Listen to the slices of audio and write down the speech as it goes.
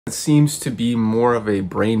seems to be more of a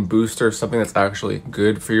brain booster, something that's actually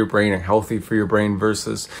good for your brain and healthy for your brain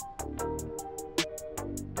versus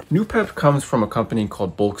Noopept comes from a company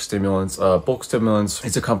called Bulk Stimulants. Bulk Stimulants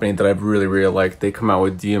is a company that I've really liked. They come out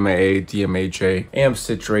with DMAA, DMAJ,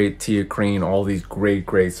 amcitrate, teacrine, all these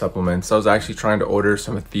great supplements. I was actually trying to order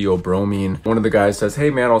some theobromine. One of the guys says, hey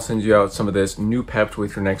man, I'll send you out some of this Noopept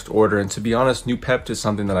with your next order. And to be honest, Noopept is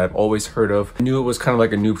something that I've always heard of. I knew it was kind of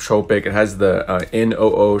like a nootropic. It has the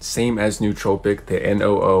NOO, same as nootropic, the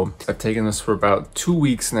NOO. I've taken this for about 2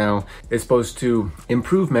 weeks now. It's supposed to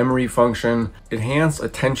improve memory function, enhance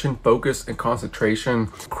attention, focus and concentration,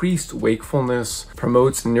 increased wakefulness,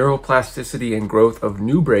 promotes neuroplasticity and growth of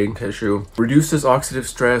new brain tissue, reduces oxidative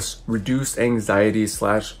stress, reduced anxiety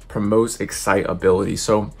 / promotes excitability.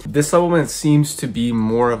 So this supplement seems to be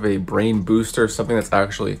more of a brain booster, something that's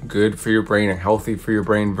actually good for your brain and healthy for your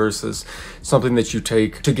brain versus something that you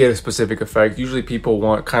take to get a specific effect. Usually people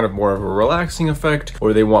want kind of more of a relaxing effect,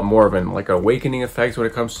 or they want more of an like awakening effect when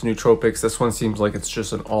it comes to nootropics. This one seems like it's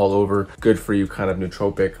just an all over good for you kind of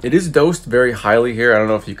nootropic. It is dosed very highly here. I don't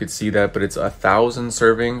know if you could see that, but it's 1,000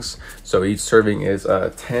 servings. So each serving is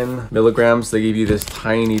 10 milligrams. They give you this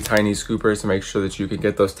tiny scoopers to make sure that you can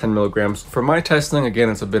get those 10 milligrams. For my testing, again,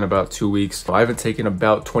 it's been about 2 weeks. I haven't taken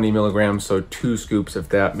about 20 milligrams, so 2 scoops of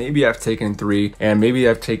that. Maybe I've taken 3, and maybe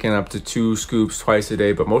I've taken up to 2 scoops twice a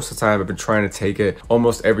day, but most of the time I've been trying to take it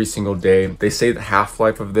almost every single day. They say the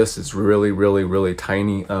half-life of this is really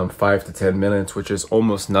tiny, 5 to 10 minutes, which is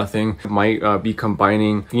almost nothing. It might be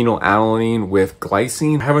combining phenylalanine with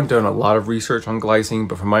glycine. I haven't done a lot of research on glycine,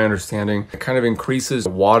 but from my understanding, it kind of increases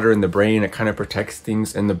water in the brain. It kind of protects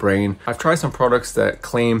things in the brain. I've tried some products that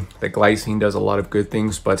claim that glycine does a lot of good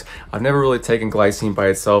things, but I've never really taken glycine by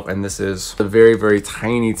itself, and this is a very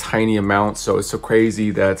tiny amount. So it's so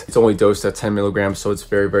crazy that it's only dosed at 10 milligrams, so it's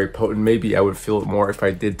very potent. Maybe I would feel it more if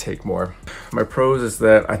I did take more. My pros is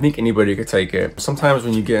that I think anybody could take it. Sometimes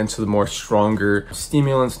when you get into the more stronger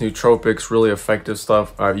stimulants, nootropics, really effective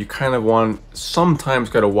stuff, you kind of sometimes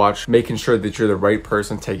got to watch making sure that you're the right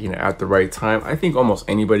person taking it at the right time. I think almost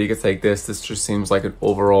anybody could take this. This just seems like an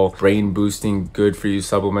overall brain boosting, good for you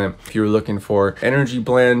supplement. If you're looking for energy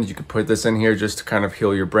blend, you could put this in here just to kind of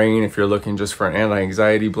heal your brain. If you're looking just for an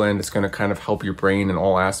anti-anxiety blend, it's going to kind of help your brain in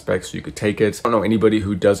all aspects, so you could take it. I don't know anybody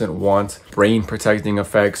who doesn't want brain protecting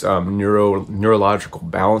effects, neurological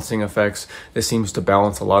balancing effects. This seems to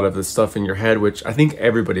balance a lot of the stuff in your head, which I think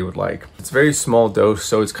everybody would like. It's a very small dose,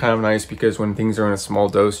 so it's kind of nice because when things are in a small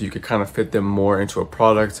dose, you could kind of fit them more into a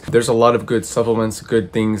product. There's a lot of good supplements,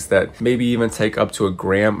 good things that maybe even take up to 1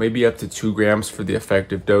 gram, maybe up to 2 grams for the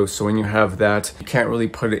effective dose. So when you have that, you can't really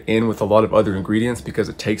put it in with a lot of other ingredients because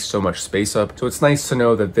it takes so much space up. So it's nice to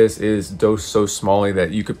know that this is dosed so smallly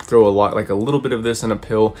that you could throw like a little bit of this in a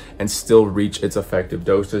pill and still reach its effective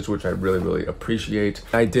dosage, which I really appreciate.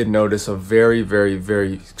 I did notice a very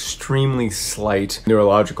extremely slight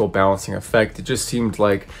neurological balancing effect. It just seemed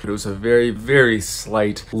like it was a very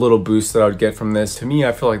slight little boost that I would get from this. To me,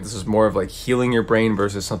 I feel like this is more of like healing your brain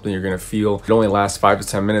versus something you're going to feel. It only lasts 5 to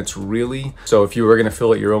 10 minutes really. So if you were going to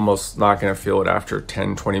feel it, you're almost not going to feel it after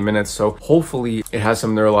 10-20 minutes. So hopefully it has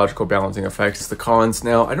some neurological balancing effects. The cons,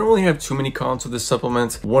 now I don't really have too many cons with this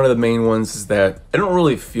supplement. One of the main ones is that I don't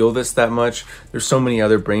really feel this that much. There's so many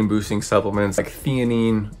other brain boosting supplements like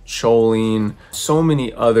theanine, choline, so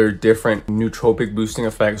many other different nootropic boosting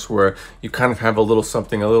effects where you kind of have a little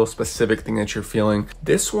something, a little specific thing that you're feeling.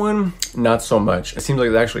 This one, not so much. It seems like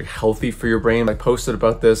it's actually healthy for your brain. I posted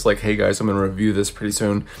about this like, hey guys, I'm going to review this pretty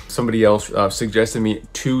soon. Somebody else suggested me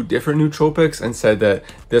 2 different nootropics and said that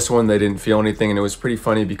this one they didn't feel anything, and it was pretty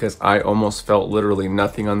funny because I almost felt literally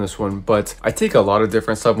nothing on this one. But I take a lot of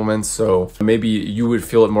different supplements, so maybe you would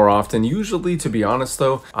feel it more often. Usually, to be honest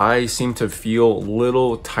though, I seem to feel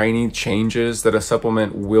little tiny changes that a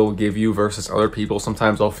supplement will give you versus other people.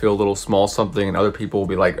 Sometimes I'll feel a little small something and other people will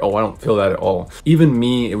be like, oh, I don't feel that at all. Even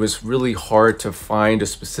me, it was really hard to find a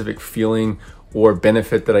specific feeling or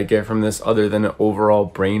benefit that I get from this other than an overall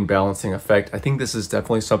brain balancing effect. I think this is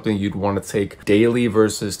definitely something you'd want to take daily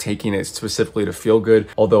versus taking it specifically to feel good.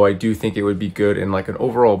 Although I do think it would be good in like an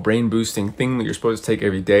overall brain boosting thing that you're supposed to take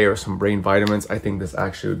every day or some brain vitamins. I think this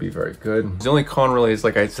actually would be very good. The only con really is,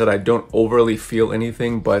 like I said, I don't overly feel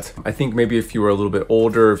anything, but I think maybe if you were a little bit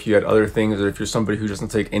older, if you had other things, or if you're somebody who doesn't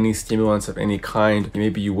take any stimulants of any kind,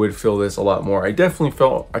 maybe you would feel this a lot more. I definitely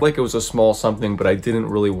felt like it was a small something, but I didn't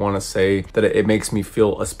really want to say that it it makes me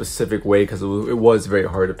feel a specific way because it was very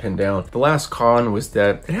hard to pin down. The last con was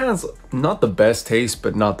that it has not the best taste,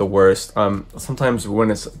 but not the worst. Sometimes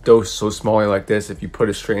when it's dosed so small like this, if you put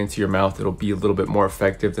it straight into your mouth, it'll be a little bit more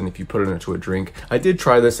effective than if you put it into a drink. I did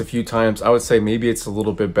try this a few times. I would say maybe it's a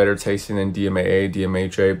little bit better tasting than DMAA,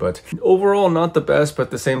 DMAJ, but overall not the best, but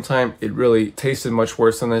at the same time, it really tasted much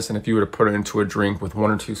worse than this. And if you were to put it into a drink with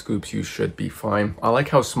 1 or 2 scoops, you should be fine. I like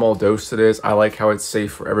how small dosed it is. I like how it's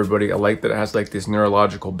safe for everybody. I like that it has like this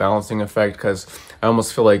neurological balancing effect, because I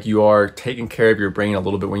almost feel like you are taking care of your brain a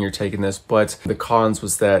little bit when you're taking this. But the cons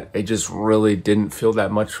was that it just really didn't feel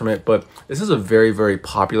that much from it. But this is a very, very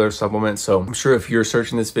popular supplement. So I'm sure if you're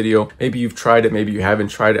searching this video, maybe you've tried it, maybe you haven't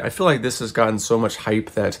tried it. I feel like this has gotten so much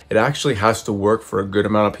hype that it actually has to work for a good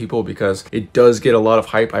amount of people, because it does get a lot of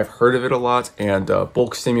hype. I've heard of it a lot, and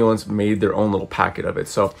Bulk Stimulants made their own little packet of it.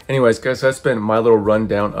 So anyways, guys, that's been my little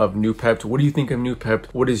rundown of Noopept. What do you think of Noopept?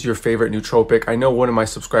 What is your favorite nootropic? I know one of my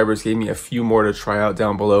subscribers gave me a few more to try out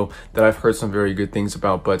down below that I've heard some very good things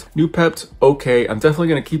about, but Noopept, okay, I'm definitely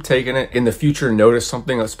going to keep taking it. In the future, notice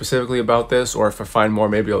something specifically about this, or if I find more,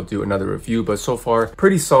 maybe I'll do another review. But so far,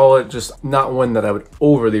 pretty solid, just not one that I would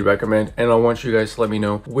overly recommend. And I want you guys to let me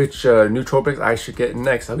know which nootropics I should get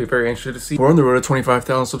next. I'll be very interested to see. We're on the road to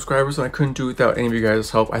 25,000 subscribers, and I couldn't do it without any of you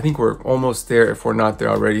guys' help. I think we're almost there if we're not there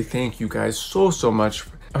already. Thank you guys so much.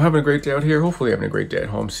 I'm having a great day out here. Hopefully having a great day at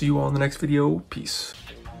home. See you all in the next video. Peace.